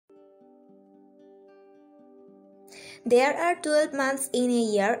There are 12 months in a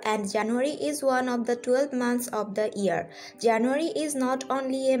year and January is one of the 12 months of the year. January is not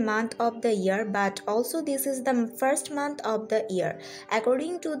only a month of the year but also this is the first month of the year.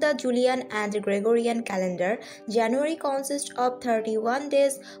 According to the Julian and Gregorian calendar, January consists of 31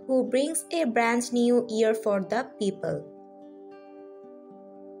 days who brings a brand new year for the people.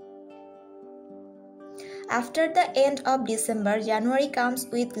 After the end of December, January comes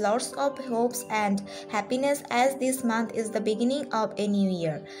with lots of hopes and happiness as this month is the beginning of a new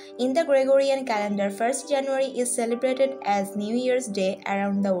year. In the Gregorian calendar, 1st January is celebrated as New Year's Day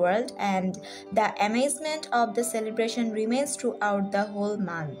around the world and the amazement of the celebration remains throughout the whole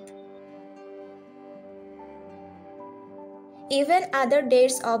month. Even other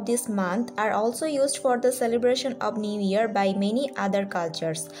dates of this month are also used for the celebration of New Year by many other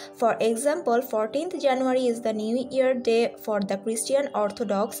cultures. For example, 14th January is the New Year Day for the Christian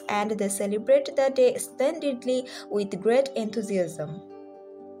Orthodox and they celebrate the day splendidly with great enthusiasm.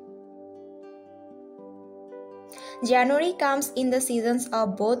 January comes in the seasons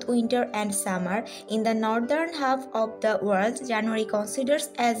of both winter and summer. In the northern half of the world, January considers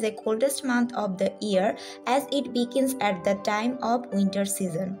as the coldest month of the year as it begins at the time of winter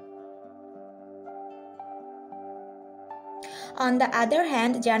season. On the other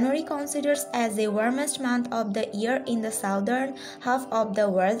hand, January considers as the warmest month of the year in the southern half of the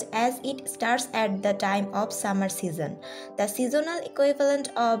world as it starts at the time of summer season. The seasonal equivalent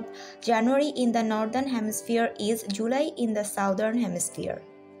of January in the northern hemisphere is July in the southern hemisphere.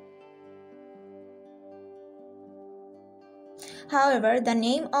 However, the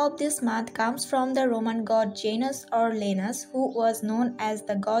name of this month comes from the Roman god Janus or Lenus, who was known as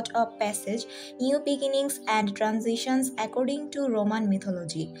the god of passage, new beginnings and transitions according to Roman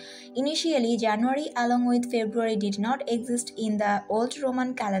mythology. Initially, January along with February did not exist in the old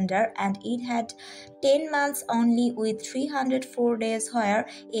Roman calendar and it had 10 months only with 304 days where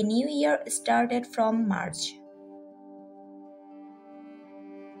a new year started from March.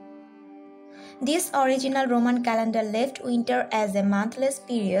 This original Roman calendar left winter as a monthless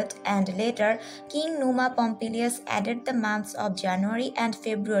period and later King Numa Pompilius added the months of January and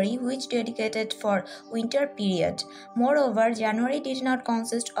February which dedicated for winter period. Moreover, January did not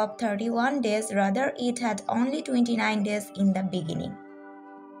consist of 31 days, rather it had only 29 days in the beginning.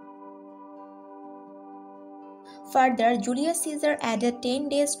 Further, Julius Caesar added 10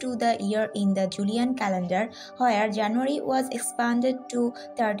 days to the year in the Julian calendar, where January was expanded to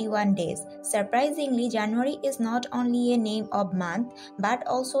 31 days. Surprisingly, January is not only a name of month, but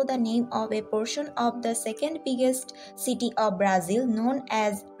also the name of a portion of the second biggest city of Brazil known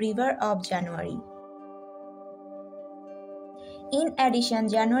as River of January. In addition,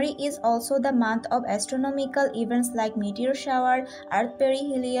 January is also the month of astronomical events like meteor shower, earth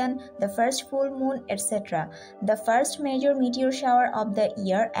perihelion, the first full moon, etc. The first major meteor shower of the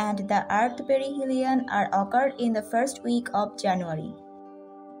year and the earth perihelion are occurred in the first week of January.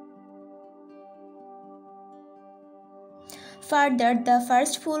 Further, the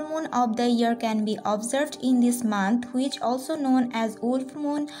first full moon of the year can be observed in this month, which also known as wolf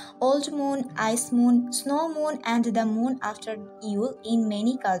moon, old moon, ice moon, snow moon and the moon after Yule in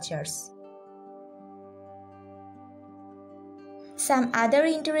many cultures. Some other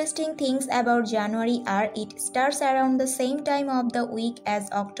interesting things about January are it starts around the same time of the week as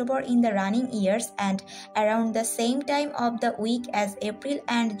October in the running years and around the same time of the week as April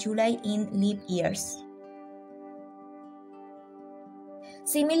and July in leap years.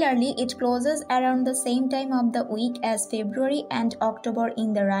 Similarly, it closes around the same time of the week as February and October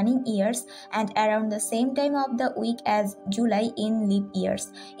in the running years and around the same time of the week as July in leap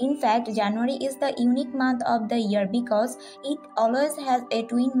years. In fact, January is the unique month of the year because it always has a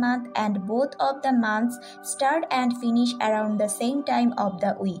twin month and both of the months start and finish around the same time of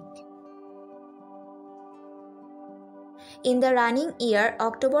the week. In the running year,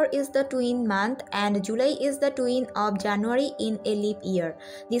 October is the twin month and July is the twin of January in a leap year.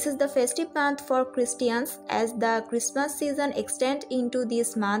 This is the festive month for Christians as the Christmas season extends into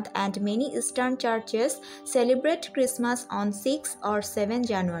this month and many Eastern churches celebrate Christmas on 6 or 7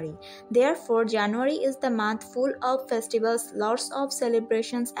 January. Therefore, January is the month full of festivals, lots of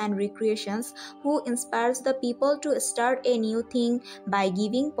celebrations and recreations who inspires the people to start a new thing by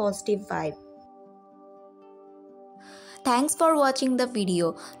giving positive vibe. Thanks for watching the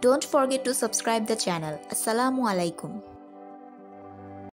video. Don't forget to subscribe the channel. Assalamu alaikum.